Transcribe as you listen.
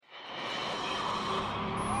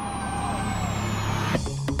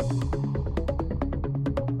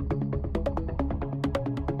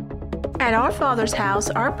At our Father's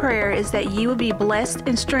house, our prayer is that you will be blessed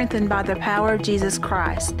and strengthened by the power of Jesus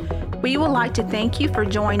Christ. We would like to thank you for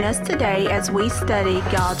joining us today as we study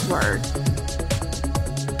God's Word.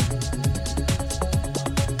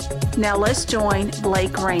 Now let's join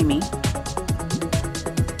Blake Ramey.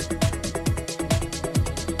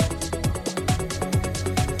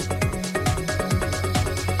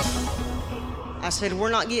 I said,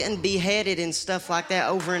 we're not getting beheaded and stuff like that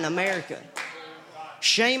over in America.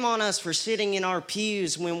 Shame on us for sitting in our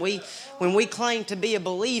pews when we claim to be a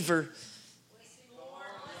believer.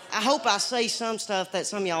 I hope I say some stuff that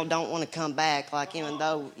some of y'all don't want to come back, like even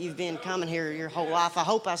though you've been coming here your whole life. I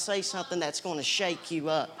hope I say something that's going to shake you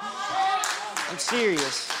up. I'm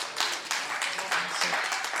serious.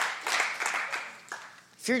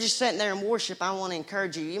 If you're just sitting there in worship, I want to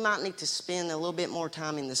encourage you. You might need to spend a little bit more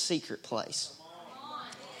time in the secret place.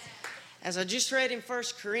 As I just read in 1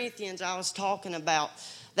 Corinthians, I was talking about,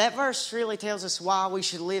 that verse really tells us why we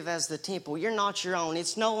should live as the temple. You're not your own.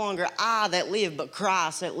 It's no longer I that live, but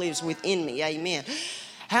Christ that lives within me. Amen.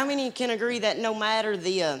 How many can agree that no matter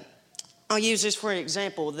I'll use this for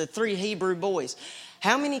example, the 3 Hebrew boys.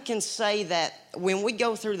 How many can say that when we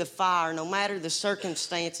go through the fire, no matter the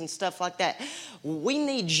circumstance and stuff like that, we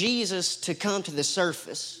need Jesus to come to the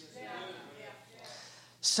surface?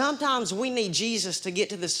 Sometimes we need Jesus to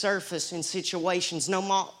get to the surface in situations,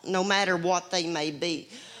 no matter what they may be.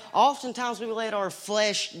 Oftentimes we let our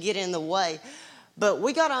flesh get in the way. But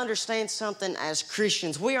we got to understand something as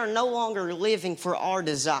Christians. We are no longer living for our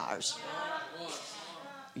desires.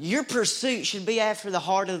 Your pursuit should be after the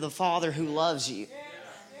heart of the Father who loves you.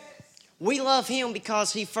 We love Him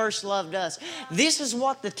because He first loved us. This is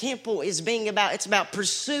what the temple is being about. It's about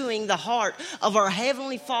pursuing the heart of our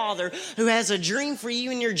Heavenly Father who has a dream for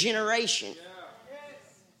you and your generation.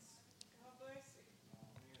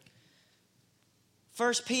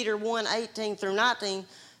 1 Peter 1:18 through 19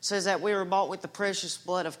 says that we were bought with the precious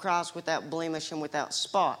blood of Christ without blemish and without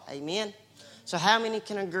spot. Amen? So how many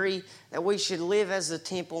can agree that we should live as the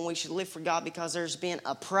temple and we should live for God because there's been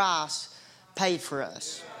a price paid for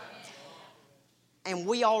us? And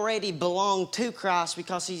we already belong to Christ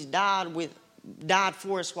because He's died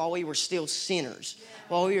for us while we were still sinners.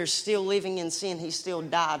 While we were still living in sin, He still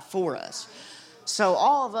died for us. So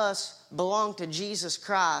all of us belong to Jesus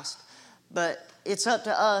Christ, but it's up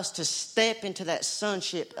to us to step into that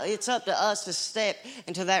sonship. It's up to us to step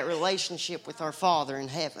into that relationship with our Father in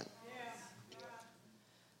heaven.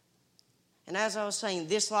 And as I was saying,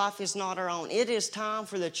 this life is not our own. It is time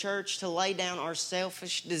for the church to lay down our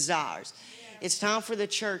selfish desires. It's time for the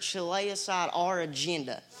church to lay aside our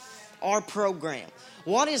agenda, our program.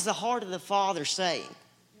 What is the heart of the Father saying?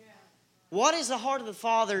 What is the heart of the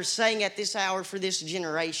Father saying at this hour for this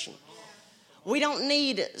generation? We don't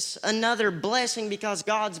need another blessing because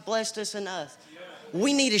God's blessed us enough.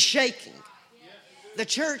 We need a shaking. The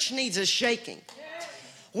church needs a shaking.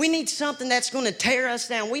 We need something that's going to tear us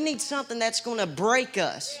down. We need something that's going to break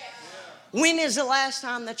us. When is the last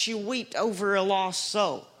time that you wept over a lost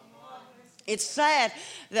soul? It's sad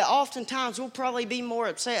that oftentimes we'll probably be more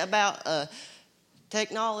upset about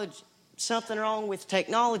technology, something wrong with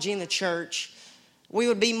technology in the church. We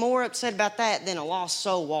would be more upset about that than a lost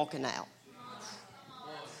soul walking out.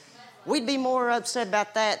 We'd be more upset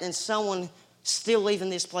about that than someone still leaving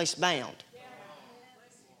this place bound.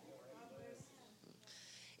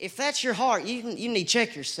 If that's your heart, you need to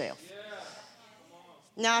check yourself.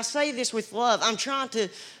 Now, I say this with love. I'm trying to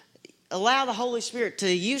allow the Holy Spirit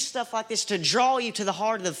to use stuff like this to draw you to the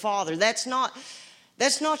heart of the Father. That's not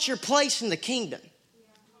your place in the kingdom.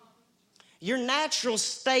 Your natural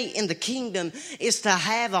state in the kingdom is to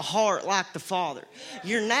have a heart like the Father.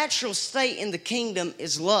 Your natural state in the kingdom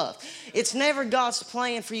is love. It's never God's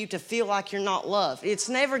plan for you to feel like you're not loved. It's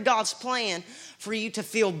never God's plan for you to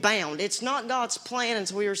feel bound. It's not God's plan,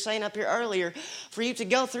 as we were saying up here earlier, for you to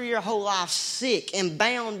go through your whole life sick and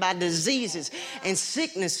bound by diseases and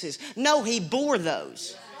sicknesses. No, He bore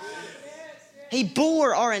those. He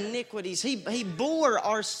bore our iniquities. He bore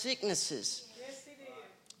our sicknesses.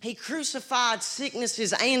 He crucified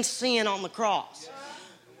sicknesses and sin on the cross.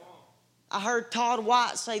 I heard Todd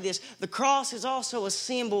White say this. The cross is also a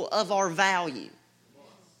symbol of our value.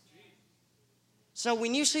 So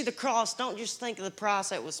when you see the cross, don't just think of the price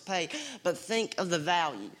that was paid, but think of the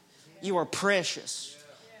value. You are precious.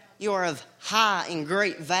 You are of high and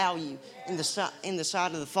great value in the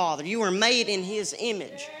sight of the Father. You were made in His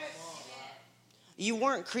image. You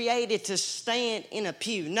weren't created to stand in a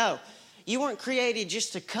pew. No. You weren't created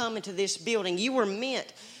just to come into this building. You were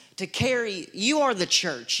meant to carry, you are the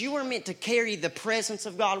church. You were meant to carry the presence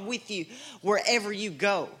of God with you wherever you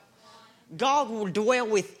go. God will dwell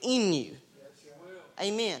within you.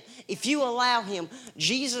 Amen. If you allow Him,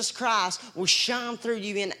 Jesus Christ will shine through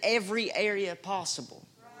you in every area possible.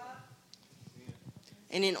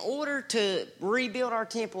 And in order to rebuild our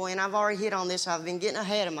temple, and I've already hit on this, I've been getting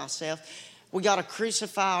ahead of myself, we got to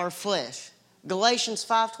crucify our flesh. Galatians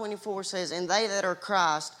 5:24 says, "And they that are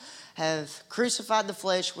Christ have crucified the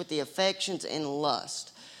flesh with the affections and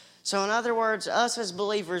lust." So in other words, us as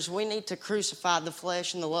believers, we need to crucify the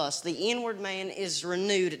flesh and the lust. The inward man is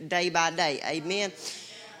renewed day by day. Amen.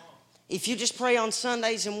 If you just pray on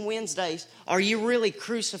Sundays and Wednesdays, are you really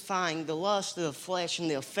crucifying the lust of the flesh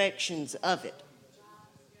and the affections of it?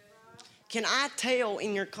 Can I tell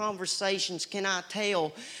in your conversations, can I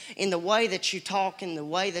tell in the way that you talk, in the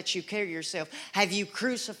way that you carry yourself, have you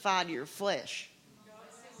crucified your flesh?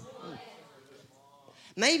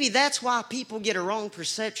 Maybe that's why people get a wrong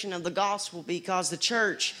perception of the gospel, because the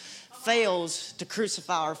church fails to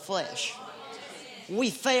crucify our flesh.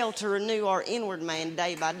 We fail to renew our inward man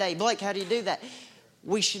day by day. Blake, how do you do that?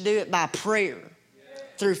 We should do it by prayer,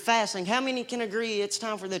 through fasting. How many can agree it's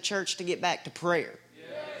time for the church to get back to prayer?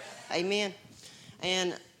 Amen.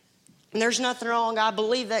 And there's nothing wrong. I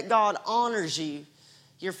believe that God honors you,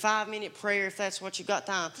 your 5-minute prayer, if that's what you got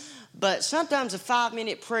time. But sometimes a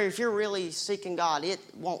 5-minute prayer, if you're really seeking God, it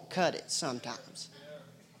won't cut it sometimes.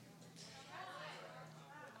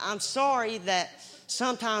 I'm sorry that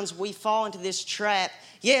sometimes we fall into this trap.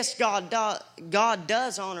 Yes, God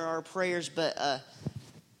does honor our prayers, but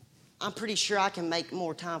I'm pretty sure I can make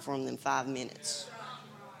more time for Him than 5 minutes.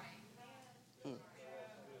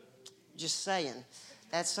 Just saying.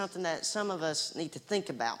 That's something that some of us need to think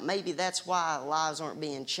about. Maybe that's why lives aren't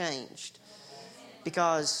being changed.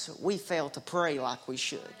 Because we fail to pray like we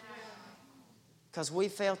should. Because we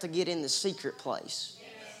fail to get in the secret place.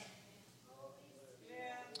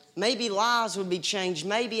 Maybe lives would be changed.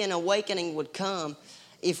 Maybe an awakening would come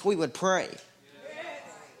if we would pray.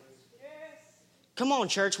 Come on,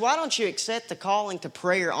 church. Why don't you accept the calling to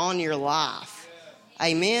prayer on your life?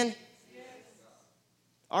 Amen.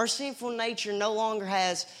 Our sinful nature no longer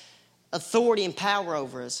has authority and power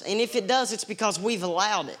over us. And if it does, it's because we've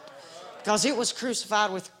allowed it. Because it was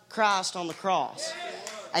crucified with Christ on the cross.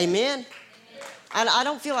 Amen? And I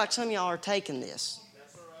don't feel like some of y'all are taking this.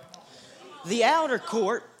 The outer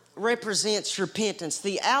court represents repentance.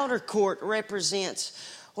 The outer court represents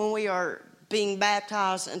when we are being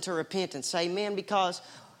baptized into repentance. Amen? Because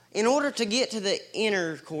in order to get to the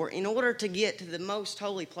inner court, in order to get to the most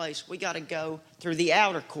holy place, we got to go through the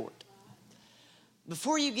outer court.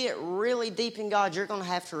 Before you get really deep in God, you're going to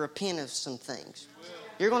have to repent of some things.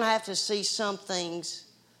 You're going to have to see some things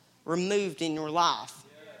removed in your life.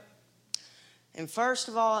 And first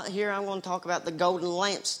of all, here I'm going to talk about the golden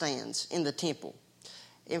lampstands in the temple.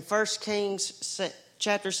 In 1 Kings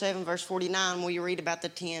chapter 7, verse 49, we read about the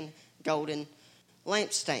 10 golden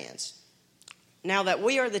lampstands. Now that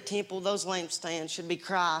we are the temple, those lampstands should be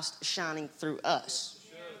Christ shining through us.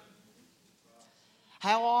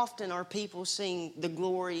 How often are people seeing the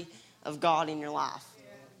glory of God in your life?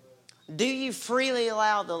 Do you freely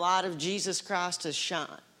allow the light of Jesus Christ to shine?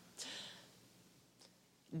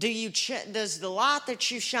 Does the light that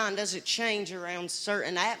you shine, does it change around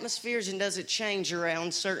certain atmospheres, and does it change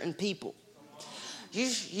around certain people?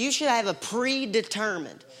 You should have a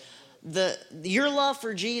predetermined. Your love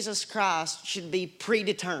for Jesus Christ should be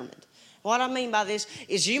predetermined. What I mean by this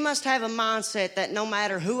is you must have a mindset that no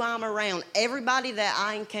matter who I'm around, everybody that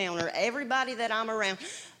I encounter, everybody that I'm around,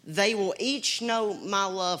 they will each know my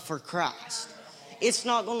love for Christ. It's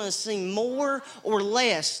not going to seem more or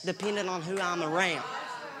less depending on who I'm around.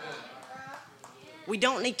 We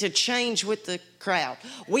don't need to change with the crowd.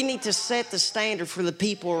 We need to set the standard for the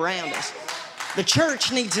people around us. The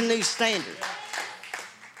church needs a new standard.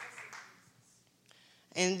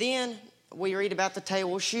 And then we read about the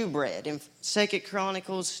table of shewbread in 2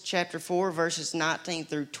 Chronicles chapter 4, verses 19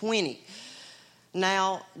 through 20.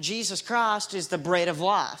 Now, Jesus Christ is the bread of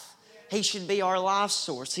life. He should be our life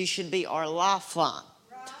source. He should be our lifeline.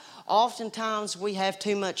 Oftentimes, we have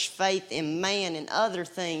too much faith in man and other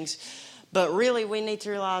things, but really we need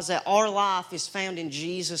to realize that our life is found in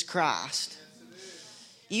Jesus Christ.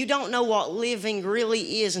 You don't know what living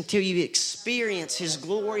really is until you experience His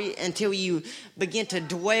glory, until you begin to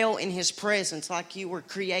dwell in His presence like you were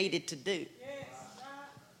created to do.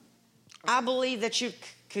 I believe that you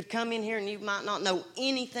could come in here and you might not know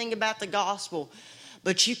anything about the gospel,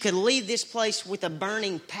 but you could leave this place with a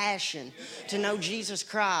burning passion to know Jesus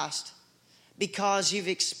Christ because you've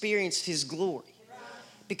experienced His glory.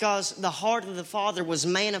 Because the heart of the Father was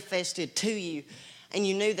manifested to you, and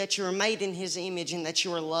you knew that you were made in His image and that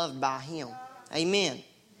you were loved by Him. Amen.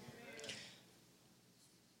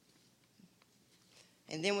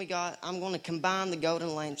 And then I'm going to combine the golden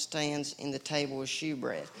lampstands and the table of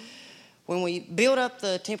shewbread. When we build up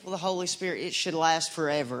the temple of the Holy Spirit, it should last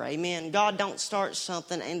forever. Amen. God don't start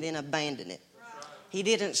something and then abandon it. He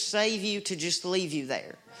didn't save you to just leave you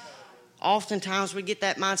there. Oftentimes we get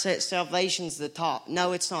that mindset, salvation's the top.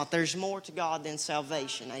 No, it's not. There's more to God than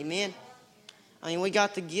salvation. Amen. I mean, we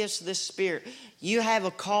got the gifts of the Spirit. You have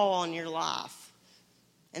a call on your life.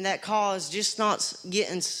 And that call is just not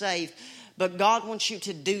getting saved. But God wants you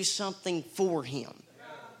to do something for Him.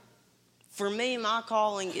 For me, my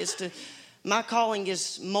calling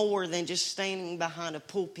is more than just standing behind a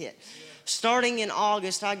pulpit. Starting in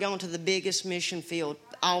August, I go into the biggest mission field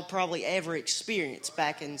I'll probably ever experience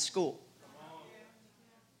back in school.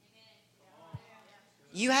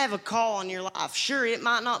 You have a call on your life. Sure, it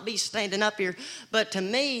might not be standing up here, but to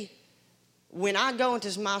me, when I go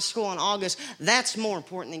into my school in August, that's more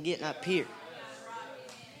important than getting up here.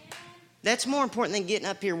 That's more important than getting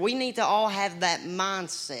up here. We need to all have that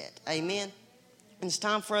mindset. Amen. And it's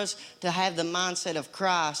time for us to have the mindset of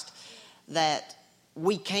Christ that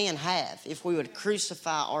we can have if we would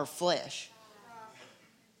crucify our flesh.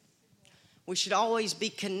 We should always be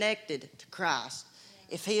connected to Christ.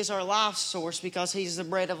 If He is our life source because He's the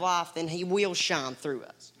bread of life, then He will shine through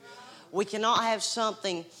us. We cannot have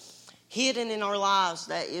something hidden in our lives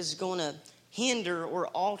that is going to hinder or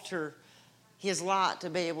alter His light to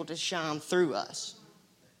be able to shine through us.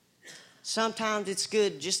 Sometimes it's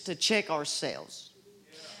good just to check ourselves.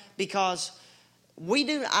 Because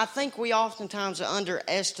I think we oftentimes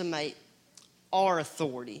underestimate our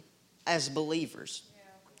authority as believers.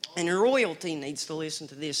 And royalty needs to listen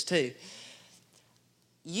to this too.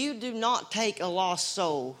 You do not take a lost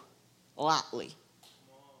soul lightly.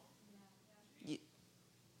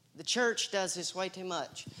 The church does this way too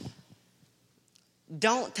much.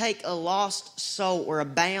 Don't take a lost soul or a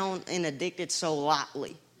bound and addicted soul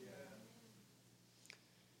lightly.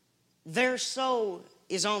 Their soul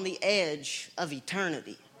is on the edge of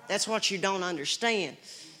eternity. That's what you don't understand.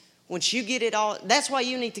 Once you get it all, that's why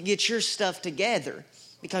you need to get your stuff together,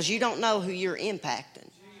 because you don't know who you're impacting.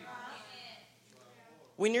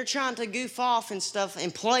 When you're trying to goof off and stuff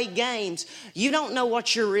and play games, you don't know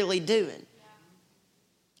what you're really doing.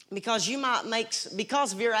 Because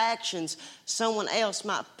because of your actions, someone else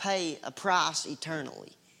might pay a price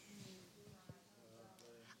eternally.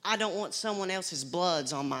 I don't want someone else's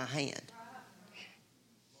bloods on my hand.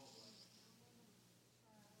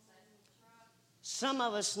 Some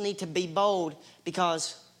of us need to be bold,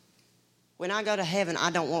 because when I go to heaven,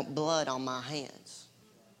 I don't want blood on my hands.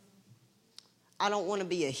 I don't want to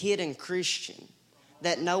be a hidden Christian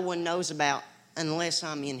that no one knows about unless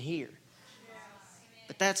I'm in here.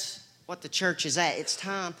 But that's what the church is at. It's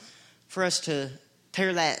time for us to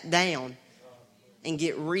tear that down and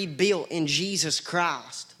get rebuilt in Jesus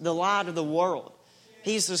Christ, the light of the world.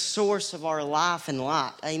 He's the source of our life and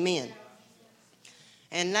light. Amen.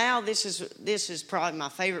 And now this is probably my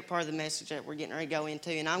favorite part of the message that we're getting ready to go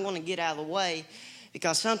into. And I'm going to get out of the way,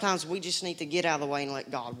 because sometimes we just need to get out of the way and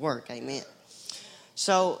let God work. Amen.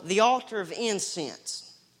 So the altar of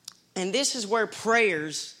incense. And this is where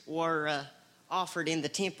prayers were offered in the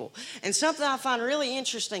temple. And something I find really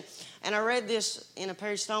interesting, and I read this in a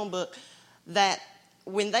Perry Stone book, that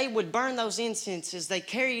when they would burn those incenses, they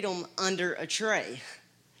carried them under a tray,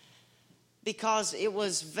 because it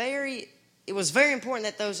was very important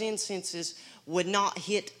that those incenses would not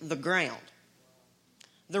hit the ground.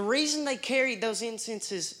 The reason they carried those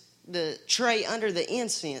incenses, the tray under the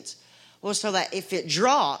incense, was so that if it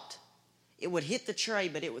dropped, it would hit the tray,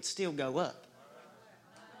 but it would still go up.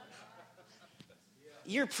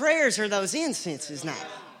 Your prayers are those incenses now.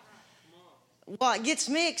 What gets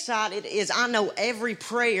me excited is I know every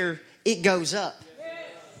prayer, it goes up.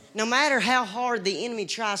 No matter how hard the enemy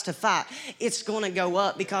tries to fight, it's going to go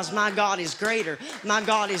up, because my God is greater. My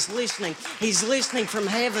God is listening. He's listening from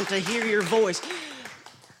heaven to hear your voice.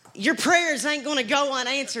 Your prayers ain't going to go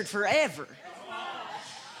unanswered forever.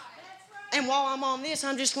 And while I'm on this,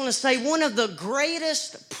 I'm just going to say one of the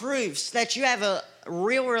greatest proofs that you have a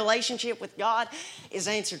real relationship with God is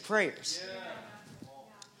answered prayers.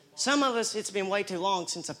 Some of us, it's been way too long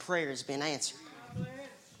since a prayer has been answered.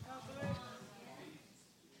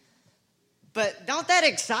 But don't that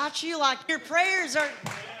excite you? Like, your prayers are...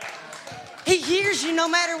 He hears you no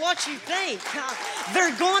matter what you think.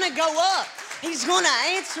 They're going to go up. He's going to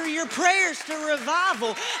answer your prayers to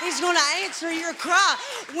revival. He's going to answer your cry.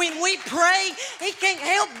 When we pray, He can't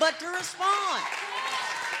help but to respond.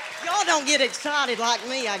 Y'all don't get excited like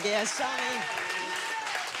me, I guess. I mean,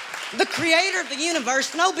 the creator of the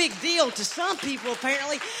universe, no big deal to some people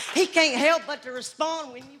apparently. He can't help but to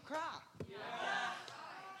respond when you cry.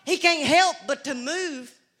 He can't help but to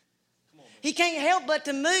move. He can't help but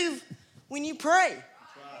to move when you pray.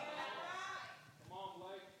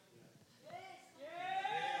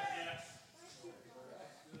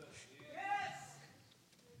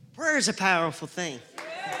 Prayer is a powerful thing.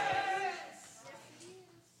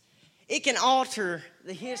 It can alter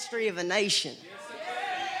the history of a nation.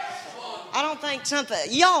 I don't think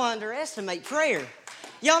y'all underestimate prayer.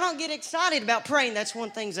 Y'all don't get excited about praying. That's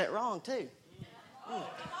one thing that's wrong too.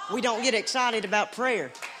 We don't get excited about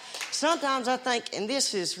prayer. Sometimes I think, and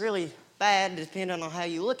this is really bad depending on how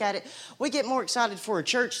you look at it, we get more excited for a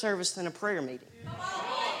church service than a prayer meeting.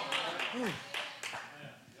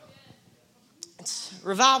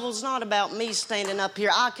 Revival's not about me standing up here.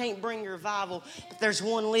 I can't bring revival, but there's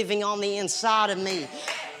one living on the inside of me.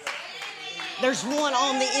 There's one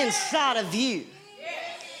on the inside of you.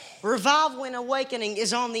 Revival and awakening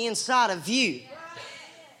is on the inside of you.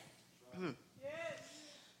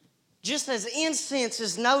 Just as incense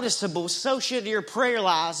is noticeable, so should your prayer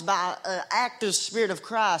lives by an active Spirit of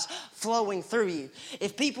Christ flowing through you.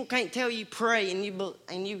 If people can't tell you pray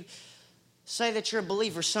and you say that you're a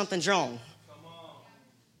believer, something's wrong.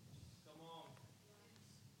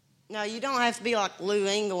 Now, you don't have to be like Lou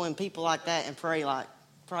Engle and people like that and pray like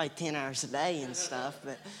probably 10 hours a day and stuff,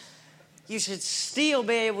 but you should still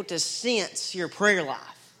be able to sense your prayer life.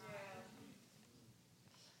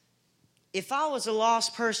 If I was a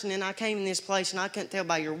lost person and I came in this place and I couldn't tell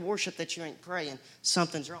by your worship that you ain't praying,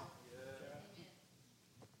 something's wrong.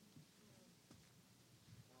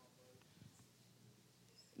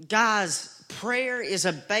 Guys, prayer is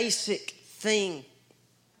a basic thing.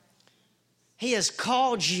 He has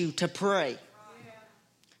called you to pray.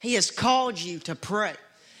 He has called you to pray.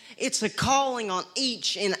 It's a calling on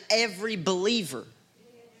each and every believer.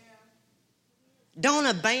 Don't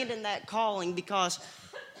abandon that calling because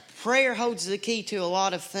prayer holds the key to a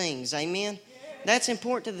lot of things. Amen? That's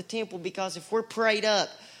important to the temple because if we're prayed up,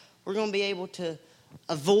 we're going to be able to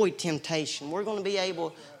avoid temptation. We're going to be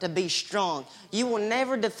able to be strong. You will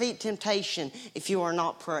never defeat temptation if you are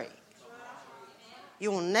not praying.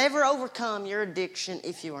 You will never overcome your addiction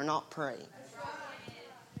if you are not praying.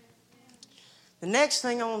 The next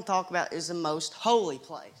thing I want to talk about is the most holy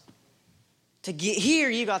place. To get here,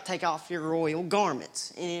 you got to take off your royal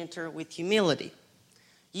garments and enter with humility.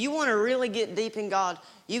 You want to really get deep in God,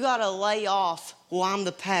 you got to lay off, well, I'm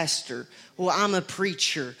the pastor, well, I'm a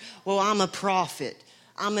preacher, well, I'm a prophet,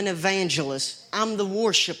 I'm an evangelist, I'm the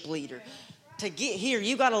worship leader. To get here,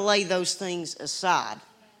 you got to lay those things aside.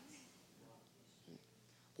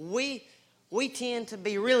 We tend to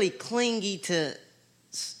be really clingy to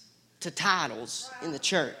titles in the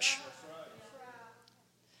church.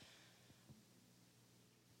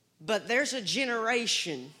 But there's a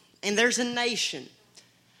generation and there's a nation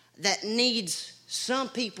that needs some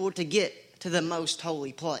people to get to the most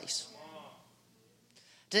holy place.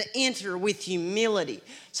 To enter with humility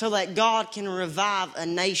so that God can revive a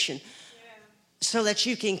nation. So that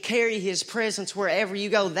you can carry His presence wherever you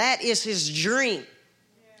go. That is His dream.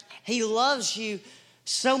 He loves you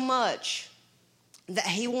so much that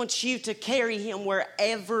He wants you to carry Him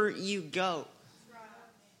wherever you go.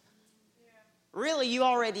 Really, you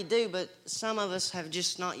already do, but some of us have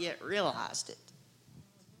just not yet realized it.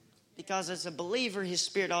 Because as a believer, His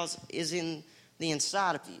Spirit is in the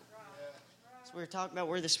inside of you. So we're talking about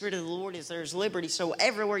where the Spirit of the Lord is, there's liberty. So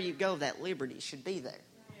everywhere you go, that liberty should be there.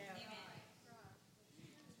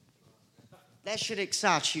 That should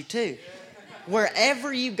excite you too.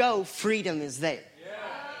 Wherever you go, freedom is there.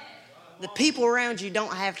 The people around you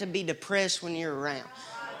don't have to be depressed when you're around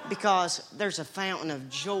because there's a fountain of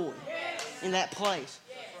joy in that place.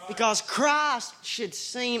 Because Christ should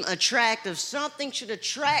seem attractive. Something should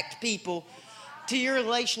attract people to your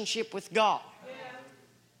relationship with God.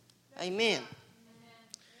 Amen.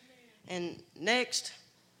 And next,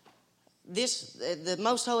 the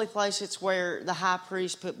most holy place, it's where the high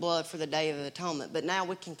priest put blood for the Day of Atonement. But now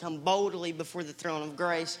we can come boldly before the throne of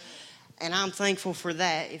grace. And I'm thankful for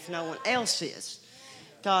that if no one else is.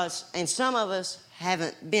 And some of us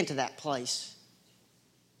haven't been to that place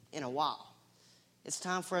in a while. It's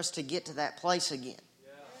time for us to get to that place again.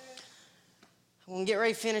 I'm going to get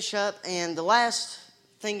ready to finish up. And the last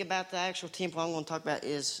thing about the actual temple I'm going to talk about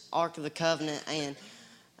is Ark of the Covenant. And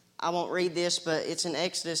I won't read this, but it's in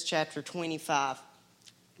Exodus chapter 25.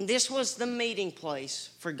 This was the meeting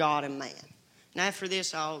place for God and man. Now after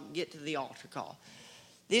this, I'll get to the altar call.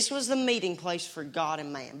 This was the meeting place for God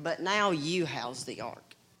and man. But now you house the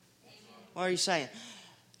ark. What are you saying?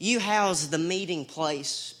 You house the meeting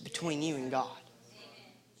place between you and God.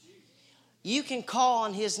 You can call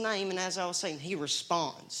on His name, and as I was saying, He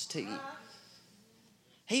responds to you.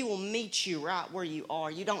 He will meet you right where you are.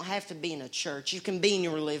 You don't have to be in a church. You can be in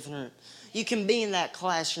your living room. You can be in that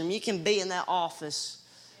classroom. You can be in that office.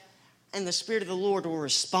 And the Spirit of the Lord will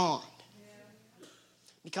respond.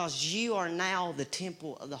 Because you are now the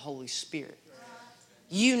temple of the Holy Spirit.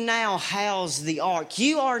 You now house the ark.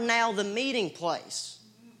 You are now the meeting place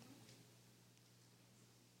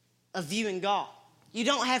of you and God. You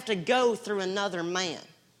don't have to go through another man.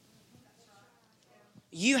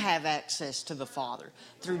 You have access to the Father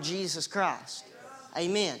through Jesus Christ.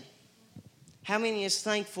 Amen. How many is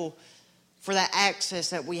thankful for that access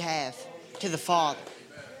that we have to the Father?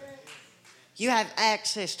 You have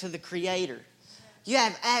access to the Creator. You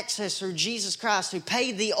have access through Jesus Christ, who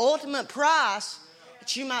paid the ultimate price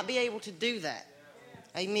that you might be able to do that.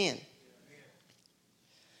 Amen.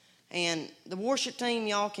 And the worship team,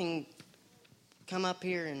 y'all can come up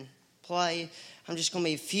here and play. I'm just going to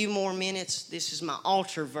be a few more minutes. This is my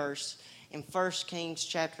altar verse in 1 Kings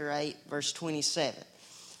chapter 8, verse 27.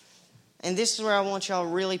 And this is where I want y'all to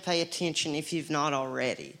really pay attention if you've not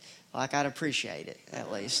already. Like, I'd appreciate it,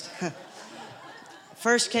 at least.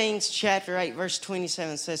 1 Kings chapter 8, verse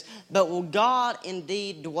 27 says, "But will God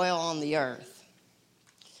indeed dwell on the earth?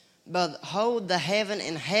 Behold, the heaven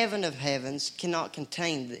and heaven of heavens cannot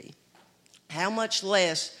contain thee. How much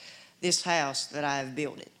less this house that I have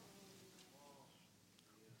built it."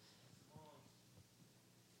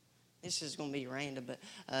 This is going to be random,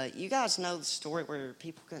 but you guys know the story where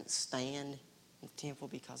people couldn't stand in the temple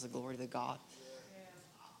because of the glory of God? Yeah.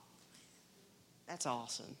 That's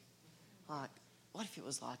awesome. Like, what if it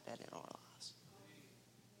was like that in our lives?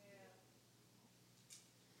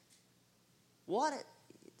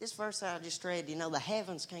 This verse that I just read, the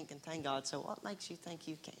heavens can't contain God, so what makes you think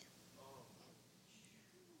you can?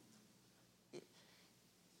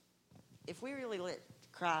 If we really let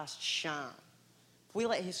Christ shine, if we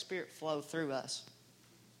let His Spirit flow through us,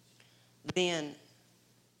 then,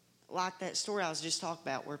 like that story I was just talking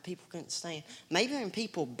about where people couldn't stand, maybe when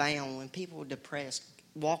people bound, when people were depressed,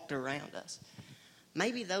 walked around us,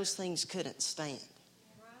 maybe those things couldn't stand.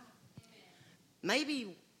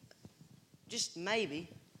 Maybe, just maybe,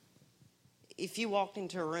 if you walked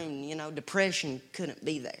into a room, depression couldn't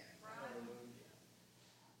be there.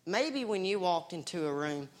 Maybe when you walked into a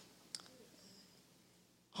room,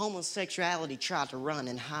 homosexuality tried to run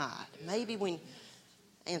and hide.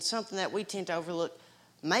 And something that we tend to overlook,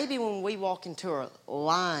 maybe when we walk into a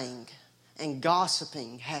lying and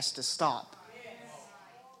gossiping has to stop.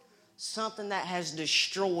 Something that has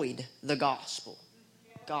destroyed the gospel,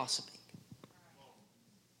 gossiping.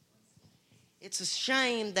 It's a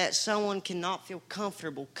shame that someone cannot feel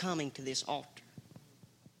comfortable coming to this altar.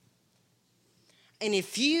 And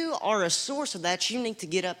if you are a source of that, you need to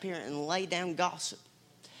get up here and lay down gossip.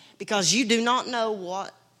 Because you do not know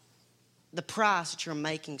what the price that you're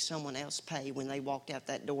making someone else pay when they walked out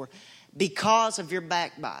that door because of your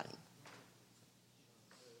backbiting.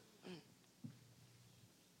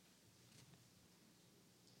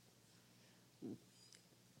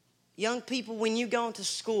 Young people, when you go into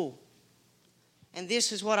school, and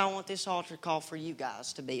this is what I want this altar call for you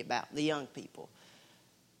guys to be about, the young people.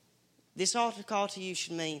 This altar call to you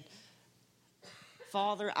should mean,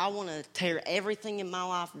 Father, I want to tear everything in my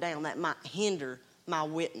life down that might hinder my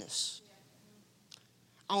witness.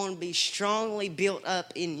 I want to be strongly built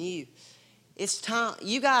up in you. It's time.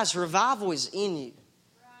 You guys, revival is in you.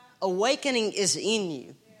 Awakening is in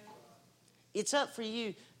you. It's up for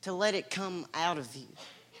you to let it come out of you.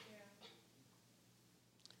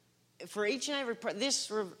 For each and every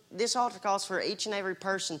this altar calls for each and every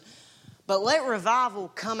person, but let revival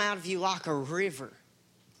come out of you like a river.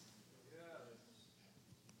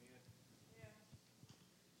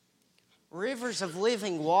 Rivers of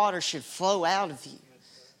living water should flow out of you.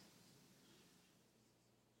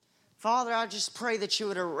 Father, I just pray that you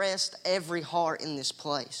would arrest every heart in this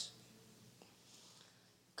place.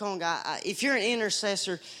 Come on, God. If you're an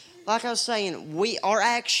intercessor, like I was saying, our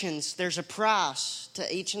actions, there's a price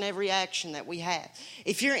to each and every action that we have.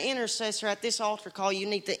 If you're an intercessor at this altar call, you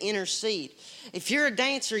need to intercede. If you're a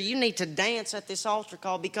dancer, you need to dance at this altar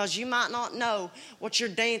call because you might not know what your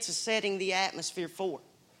dance is setting the atmosphere for.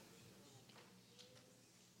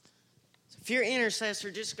 If you're an intercessor,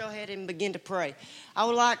 just go ahead and begin to pray.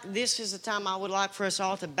 This is the time I would like for us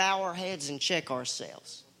all to bow our heads and check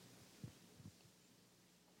ourselves.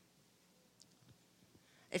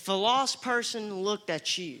 If a lost person looked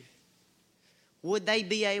at you, would they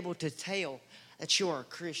be able to tell that you are a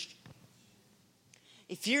Christian?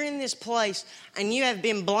 If you're in this place and you have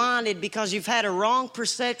been blinded because you've had a wrong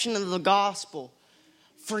perception of the gospel,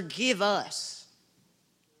 forgive us.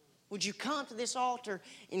 Would you come to this altar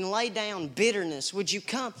and lay down bitterness? Would you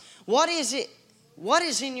come? What is it? What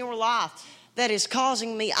is in your life that is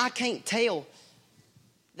causing me, I can't tell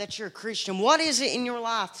that you're a Christian? What is it in your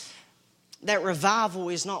life that revival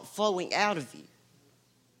is not flowing out of you?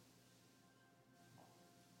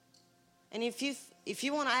 And if you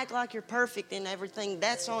want to act like you're perfect in everything,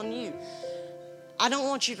 that's on you. I don't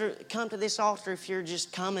want you to come to this altar if you're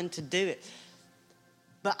just coming to do it.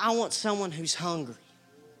 But I want someone who's hungry.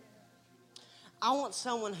 I want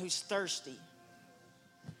someone who's thirsty.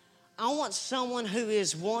 I want someone who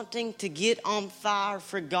is wanting to get on fire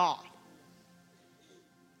for God.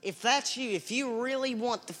 If that's you, if you really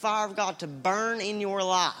want the fire of God to burn in your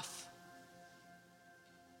life,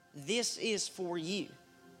 this is for you.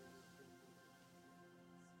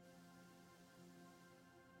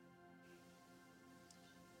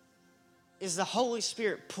 Is the Holy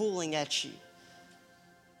Spirit pulling at you?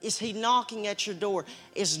 Is He knocking at your door?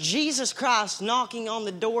 Is Jesus Christ knocking on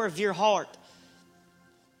the door of your heart?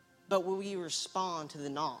 But will you respond to the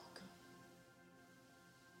knock?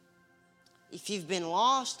 If you've been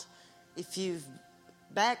lost, if you've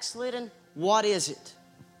backslidden, what is it?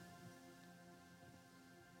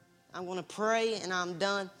 I'm going to pray and I'm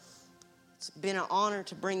done. It's been an honor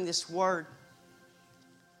to bring this word.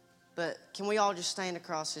 But can we all just stand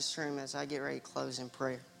across this room as I get ready to close in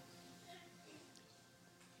prayer?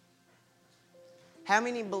 How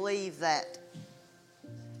many believe that?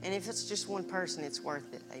 And if it's just one person, it's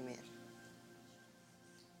worth it. Amen.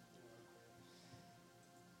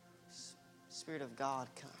 Spirit of God,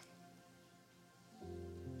 come.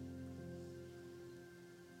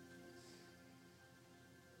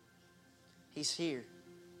 He's here.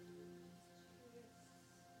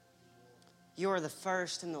 You are the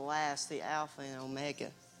first and the last, the Alpha and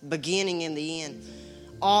Omega, beginning and the end,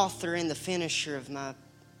 author and the finisher of my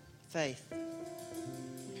faith.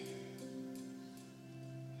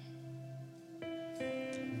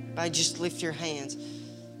 By just lift your hands.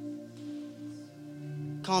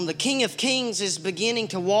 Come on, the King of Kings is beginning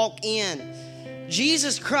to walk in.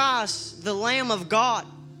 Jesus Christ, the Lamb of God.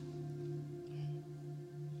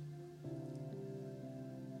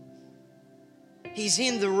 He's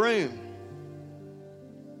in the room.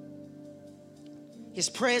 His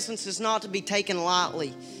presence is not to be taken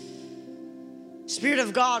lightly. Spirit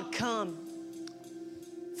of God, come.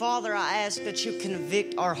 Father, I ask that you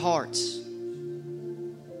convict our hearts.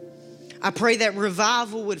 I pray that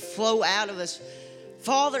revival would flow out of us.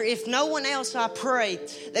 Father, if no one else, I pray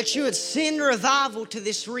that you would send revival to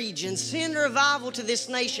this region, send revival to this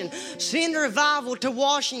nation, send revival to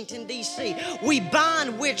Washington, D.C. We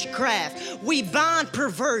bind witchcraft. We bind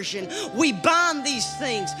perversion. We bind these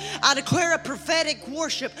things. I declare a prophetic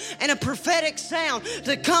worship and a prophetic sound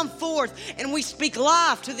to come forth, and we speak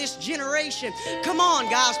life to this generation. Come on,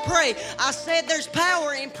 guys, pray. I said there's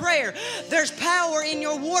power in prayer. There's power in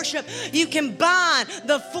your worship. You can bind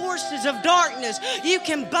the forces of darkness. You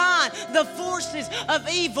can bind the forces of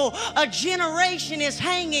evil. A generation is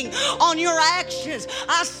hanging on your actions.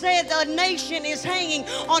 I said a nation is hanging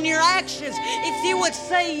on your actions. If you would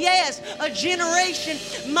say yes, a generation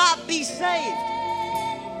might be saved.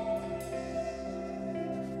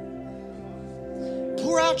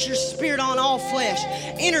 Pour out your Spirit on all flesh.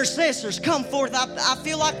 Intercessors, come forth. I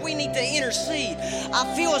feel like we need to intercede.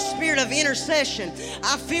 I feel a spirit of intercession.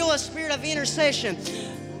 I feel a spirit of intercession.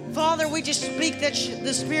 Father, we just speak that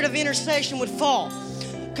the spirit of intercession would fall.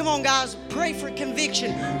 Come on, guys, pray for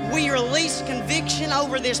conviction. We release conviction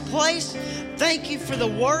over this place. Thank you for the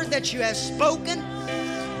word that you have spoken.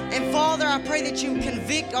 And Father, I pray that you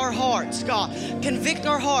convict our hearts, God. Convict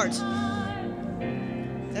our hearts.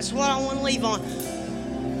 That's what I want to leave on.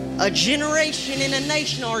 A generation and a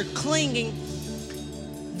nation are clinging.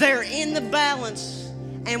 They're in the balance.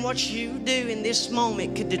 And what you do in this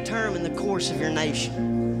moment could determine the course of your nation.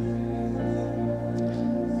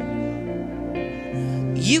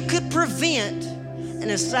 You could prevent an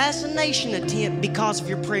assassination attempt because of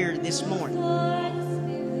your prayer this morning.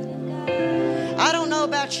 I don't know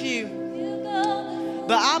about you,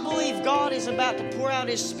 but I believe God is about to pour out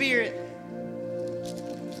His Spirit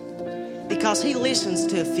because He listens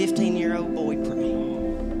to a 15-year-old boy pray.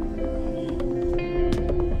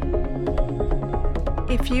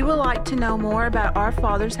 If you would like to know more about Our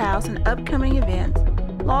Father's House and upcoming events,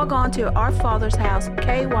 log on to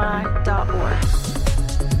ourfathersHouseKY.org.